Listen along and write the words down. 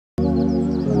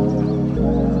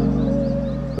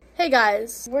Hey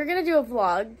guys, we're gonna do a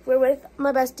vlog. We're with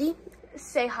my bestie.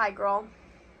 Say hi, girl.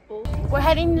 We're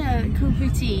heading to Kung Fu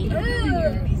Tea.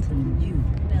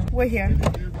 We're here.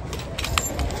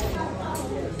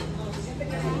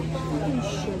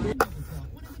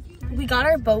 We got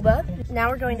our boba. Now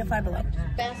we're going to Five Below.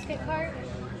 Basket cart.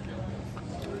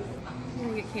 We're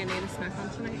gonna get candy to snack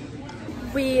on tonight.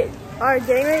 We are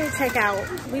getting ready to check out.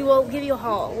 We will give you a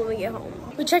haul when we get home.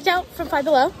 We checked out from Five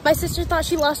Below. My sister thought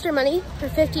she lost her money for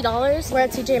 $50. We're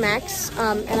at TJ Maxx,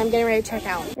 and I'm getting ready to check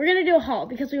out. We're gonna do a haul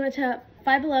because we went to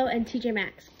Five Below and TJ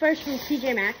Maxx. First from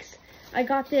TJ Maxx, I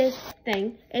got this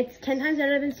thing. It's 10 times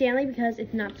better than Stanley because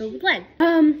it's not filled with lead.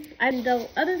 And the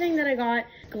other thing that I got,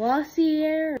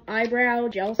 Glossier eyebrow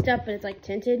gel stuff, but it's like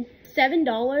tinted.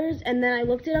 $7, and then I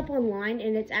looked it up online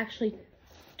and it's actually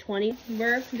 20.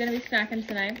 We're gonna be snacking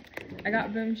tonight. I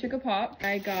got Boom Chicka Pop.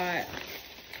 I got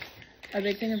a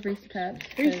big thing of Reese's Cups.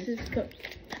 Reese's Cups.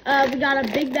 We got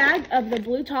a big bag of the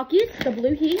blue Talkies, the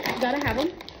blue heat. Gotta have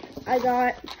them. I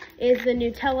got is the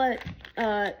Nutella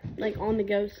like on the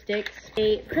go sticks.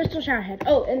 A crystal shower head.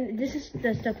 Oh, and this is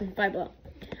the stuff from Five Below.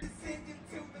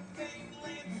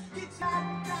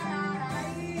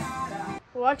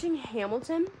 We're watching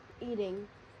Hamilton eating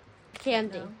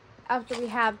candy after we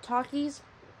have Talkies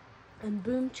and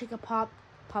Boom Chicka Pop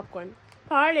popcorn.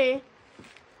 Party.